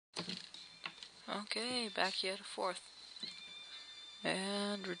Okay, back here to 4th.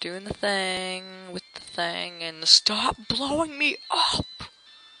 And we're doing the thing with the thing, and stop blowing me up!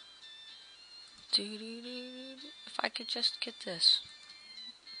 If I could just get this.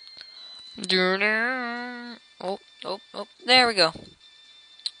 Oh, there we go.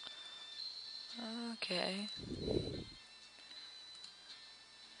 Okay.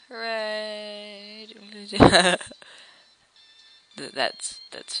 Hooray!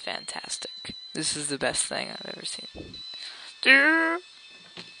 That's fantastic. This is the best thing I've ever seen.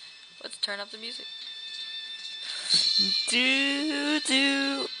 Let's turn up the music.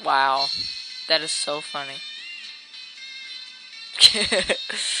 Wow, that is so funny.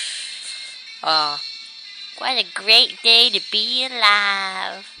 What a great day to be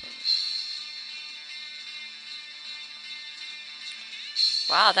alive.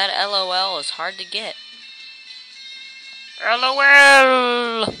 Wow, that LOL is hard to get.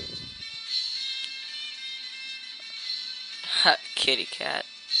 LOL! Kitty cat.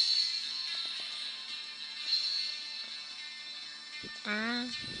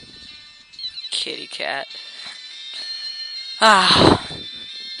 Kitty cat.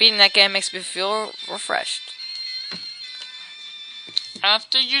 Beating that game makes me feel refreshed.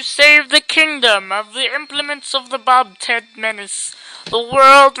 After you save the kingdom of the implements of the Bobted menace, the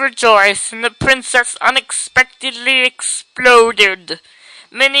world rejoiced and the princess unexpectedly exploded.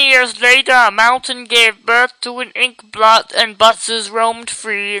 Many years later, a mountain gave birth to an ink blot and buses roamed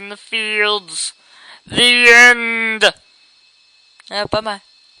free in the fields. The end. Bye-bye.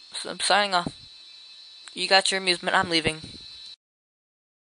 I'm signing off. You got your amusement. I'm leaving.